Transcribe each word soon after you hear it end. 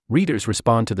Readers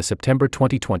respond to the September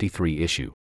 2023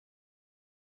 issue.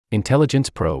 Intelligence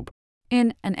Probe.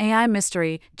 In An AI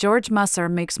Mystery, George Musser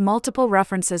makes multiple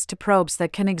references to probes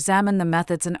that can examine the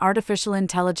methods an artificial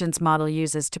intelligence model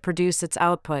uses to produce its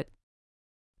output.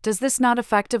 Does this not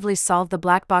effectively solve the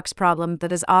black box problem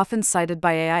that is often cited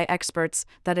by AI experts,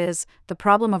 that is, the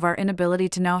problem of our inability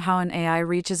to know how an AI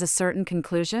reaches a certain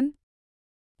conclusion?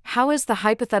 How is the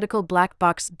hypothetical black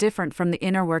box different from the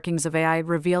inner workings of AI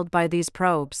revealed by these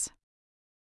probes?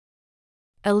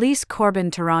 Elise Corbin,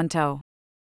 Toronto.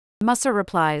 Musser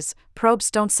replies,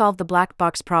 probes don't solve the black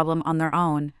box problem on their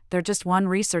own, they're just one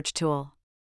research tool.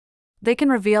 They can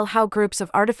reveal how groups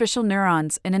of artificial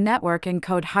neurons in a network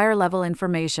encode higher-level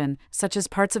information, such as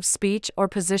parts of speech or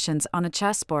positions on a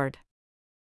chessboard.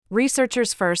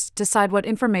 Researchers first decide what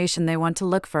information they want to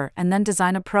look for and then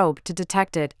design a probe to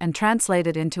detect it and translate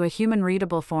it into a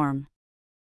human-readable form.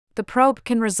 The probe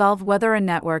can resolve whether a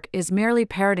network is merely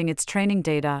parroting its training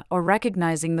data or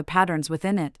recognizing the patterns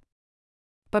within it.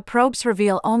 But probes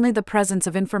reveal only the presence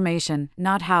of information,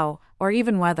 not how, or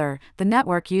even whether, the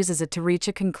network uses it to reach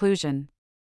a conclusion.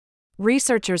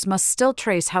 Researchers must still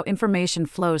trace how information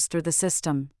flows through the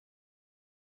system.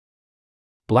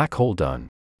 Black hole done.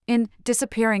 In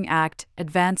Disappearing Act,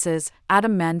 Advances,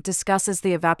 Adam Menn discusses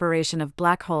the evaporation of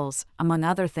black holes, among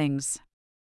other things.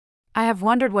 I have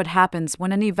wondered what happens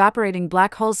when an evaporating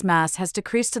black hole's mass has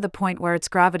decreased to the point where its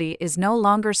gravity is no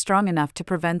longer strong enough to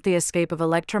prevent the escape of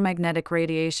electromagnetic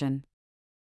radiation.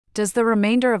 Does the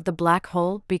remainder of the black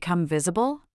hole become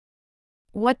visible?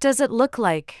 What does it look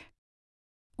like?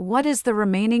 What is the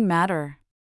remaining matter?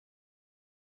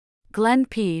 Glenn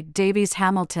P. Davies,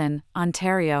 Hamilton,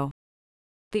 Ontario.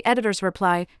 The editor's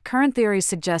reply, current theories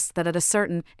suggest that at a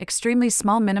certain, extremely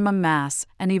small minimum mass,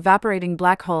 an evaporating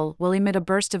black hole will emit a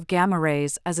burst of gamma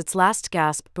rays as its last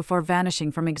gasp before vanishing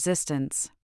from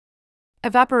existence.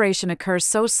 Evaporation occurs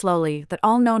so slowly that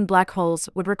all known black holes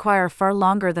would require far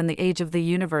longer than the age of the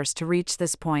universe to reach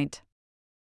this point.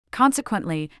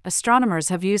 Consequently, astronomers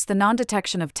have used the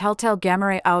non-detection of telltale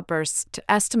gamma-ray outbursts to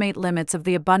estimate limits of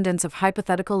the abundance of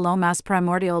hypothetical low-mass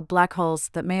primordial black holes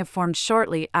that may have formed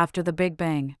shortly after the Big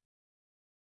Bang.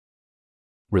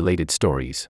 Related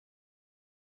stories.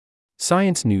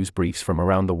 Science news briefs from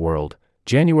around the world,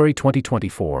 January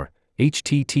 2024,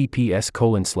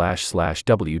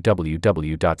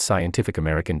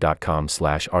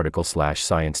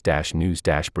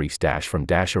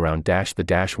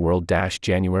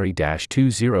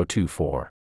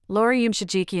 Lori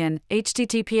Yumshajikian,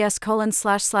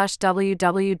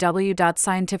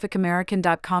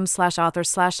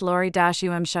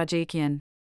 https://www.scientificamerican.com/author/Lori-Umshajikian.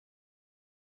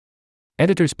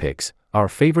 Editor's Picks, Our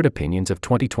Favorite Opinions of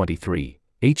 2023,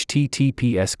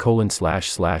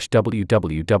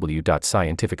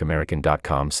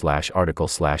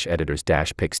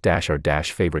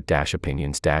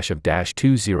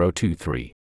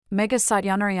 Mega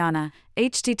Satyanarayana,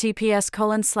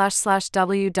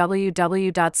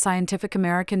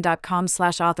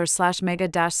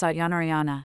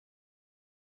 https://www.scientificamerican.com/author/mega-satyanarayana.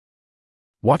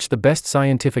 Watch the best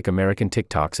Scientific American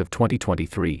TikToks of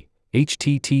 2023.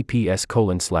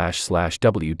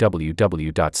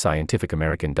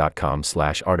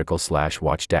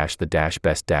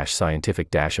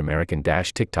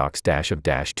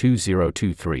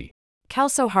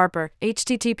 Kelso Harper,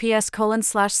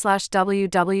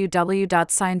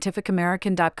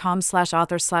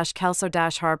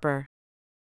 https://www.scientificamerican.com/author/Kelso-Harper.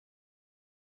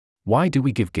 Why do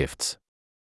we give gifts?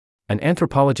 An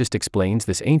anthropologist explains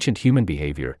this ancient human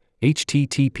behavior.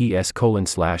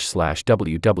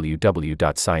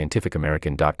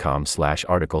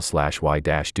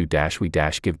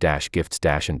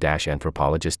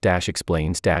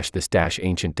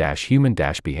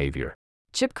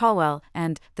 Chip Colwell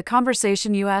and The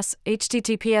Conversation US,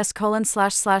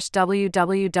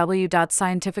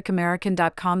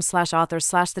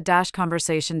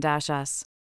 https://www.scientificamerican.com/author/the-conversation-us.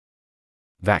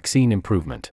 Vaccine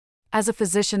improvement. As a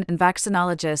physician and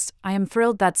vaccinologist, I am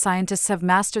thrilled that scientists have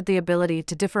mastered the ability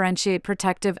to differentiate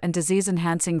protective and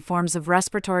disease-enhancing forms of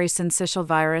respiratory syncytial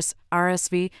virus,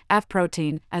 RSV, F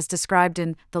protein, as described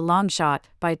in The Long Shot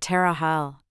by Tara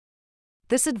Hall.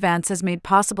 This advance has made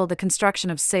possible the construction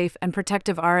of safe and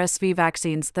protective RSV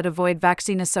vaccines that avoid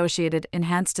vaccine-associated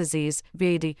enhanced disease,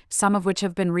 VAD, some of which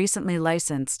have been recently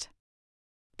licensed.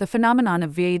 The phenomenon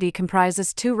of VAD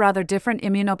comprises two rather different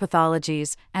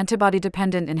immunopathologies,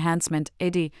 antibody-dependent enhancement,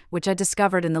 AD, which I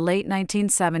discovered in the late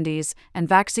 1970s, and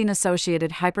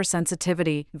vaccine-associated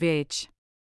hypersensitivity, VH.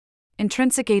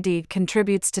 Intrinsic AD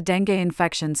contributes to dengue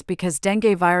infections because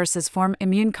dengue viruses form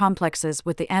immune complexes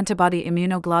with the antibody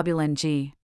immunoglobulin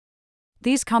G.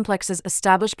 These complexes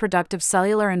establish productive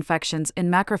cellular infections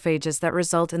in macrophages that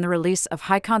result in the release of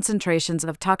high concentrations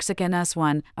of toxic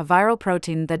NS1, a viral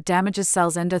protein that damages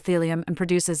cells' endothelium and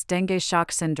produces dengue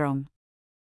shock syndrome.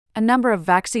 A number of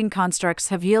vaccine constructs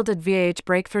have yielded VIH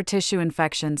breakthrough tissue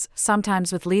infections,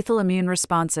 sometimes with lethal immune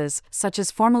responses, such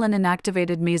as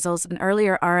formalin-inactivated measles and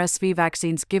earlier RSV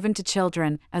vaccines given to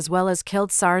children, as well as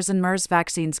killed SARS and MERS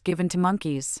vaccines given to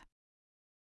monkeys.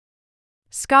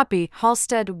 Scott B.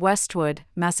 Halstead, Westwood,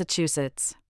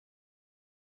 Massachusetts.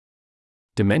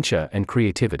 Dementia and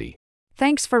creativity.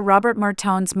 Thanks for Robert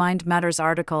Martone's Mind Matters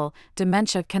article,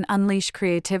 Dementia Can Unleash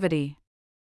Creativity.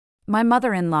 My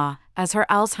mother-in-law, as her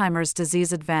Alzheimer's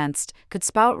disease advanced, could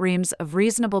spout reams of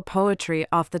reasonable poetry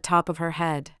off the top of her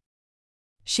head.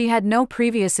 She had no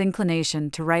previous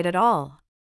inclination to write at all.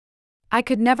 I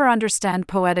could never understand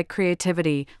poetic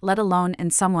creativity, let alone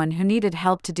in someone who needed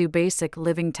help to do basic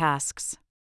living tasks.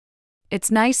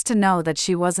 It's nice to know that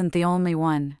she wasn't the only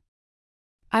one.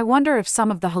 I wonder if some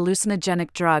of the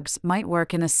hallucinogenic drugs might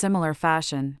work in a similar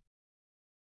fashion.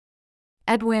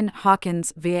 Edwin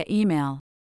Hawkins via email.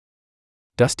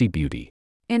 Dusty Beauty.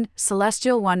 In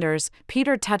Celestial Wonders,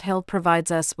 Peter Tuthill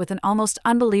provides us with an almost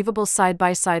unbelievable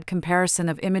side-by-side comparison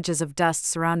of images of dust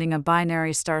surrounding a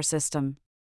binary star system.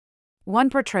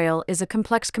 One portrayal is a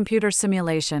complex computer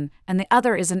simulation, and the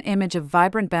other is an image of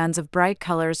vibrant bands of bright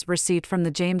colors received from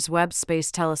the James Webb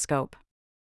Space Telescope.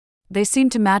 They seem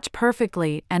to match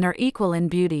perfectly and are equal in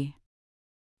beauty.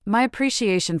 My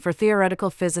appreciation for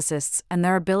theoretical physicists and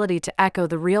their ability to echo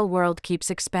the real world keeps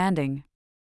expanding.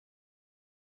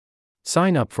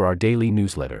 Sign up for our daily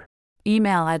newsletter.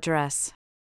 Email address.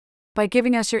 By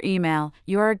giving us your email,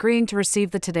 you are agreeing to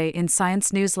receive the Today in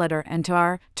Science newsletter and to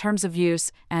our terms of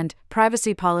use and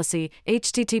privacy policy,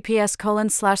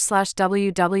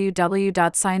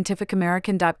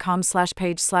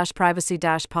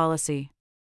 https://www.scientificamerican.com/page/privacy-policy.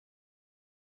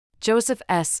 Joseph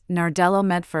S. Nardello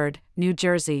Medford, New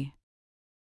Jersey.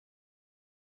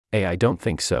 I don't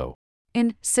think so.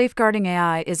 In Safeguarding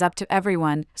AI is Up to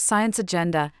Everyone, Science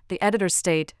Agenda, the editors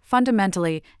state,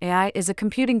 fundamentally, AI is a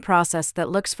computing process that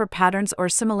looks for patterns or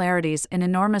similarities in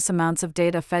enormous amounts of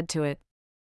data fed to it.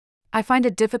 I find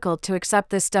it difficult to accept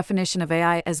this definition of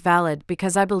AI as valid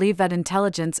because I believe that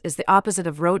intelligence is the opposite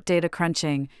of rote data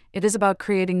crunching. It is about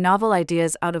creating novel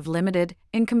ideas out of limited,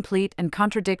 incomplete, and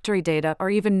contradictory data or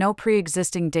even no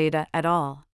pre-existing data at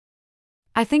all.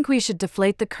 I think we should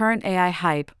deflate the current AI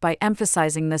hype by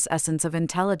emphasizing this essence of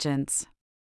intelligence.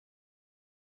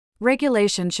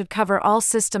 Regulation should cover all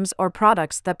systems or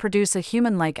products that produce a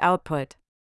human-like output.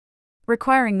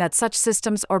 Requiring that such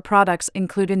systems or products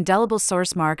include indelible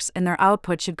source marks in their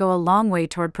output should go a long way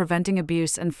toward preventing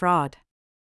abuse and fraud.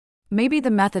 Maybe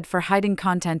the method for hiding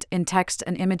content in text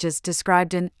and images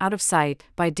described in Out of Sight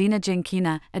by Dina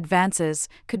Jankina Advances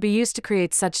could be used to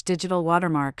create such digital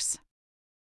watermarks.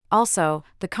 Also,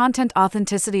 the Content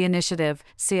Authenticity Initiative,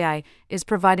 CI, is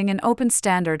providing an open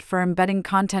standard for embedding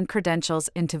content credentials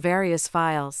into various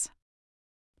files.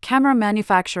 Camera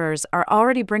manufacturers are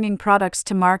already bringing products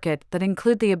to market that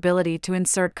include the ability to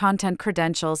insert content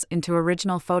credentials into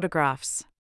original photographs.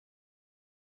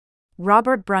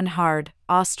 Robert Brunhard,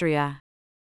 Austria.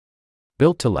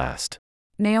 Built to last.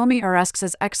 Naomi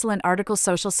Oresk's excellent article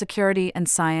Social Security and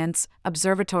Science,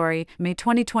 Observatory, May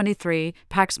 2023,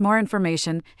 packs more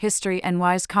information, history and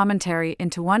wise commentary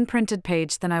into one printed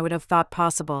page than I would have thought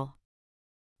possible.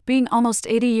 Being almost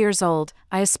 80 years old,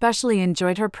 I especially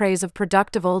enjoyed her praise of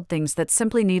productive old things that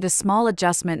simply need a small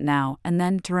adjustment now and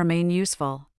then to remain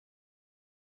useful.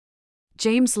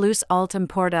 James Luce Alt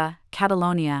Emporta,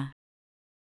 Catalonia.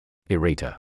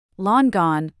 Errata. Long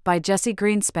Gone, by Jesse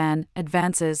Greenspan,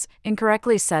 Advances,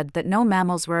 incorrectly said that no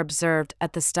mammals were observed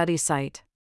at the study site.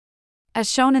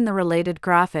 As shown in the related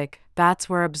graphic, bats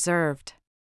were observed.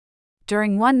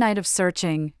 During one night of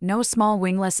searching, no small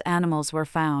wingless animals were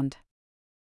found.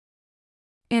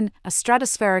 In A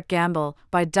Stratospheric Gamble,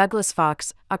 by Douglas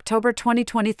Fox, October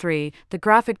 2023, the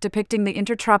graphic depicting the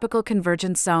Intertropical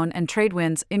Convergence Zone and trade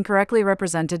winds incorrectly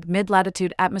represented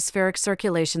mid-latitude atmospheric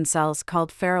circulation cells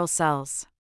called Ferrel cells.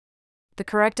 The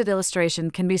corrected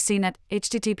illustration can be seen at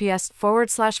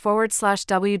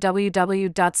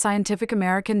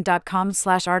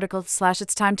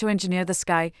https://www.scientificamerican.com/article/It's Time to Engineer the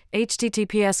Sky,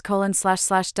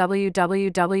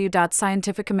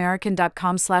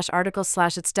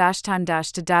 https://www.scientificamerican.com/article/It's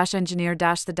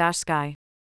 -time-to-engineer-the-sky.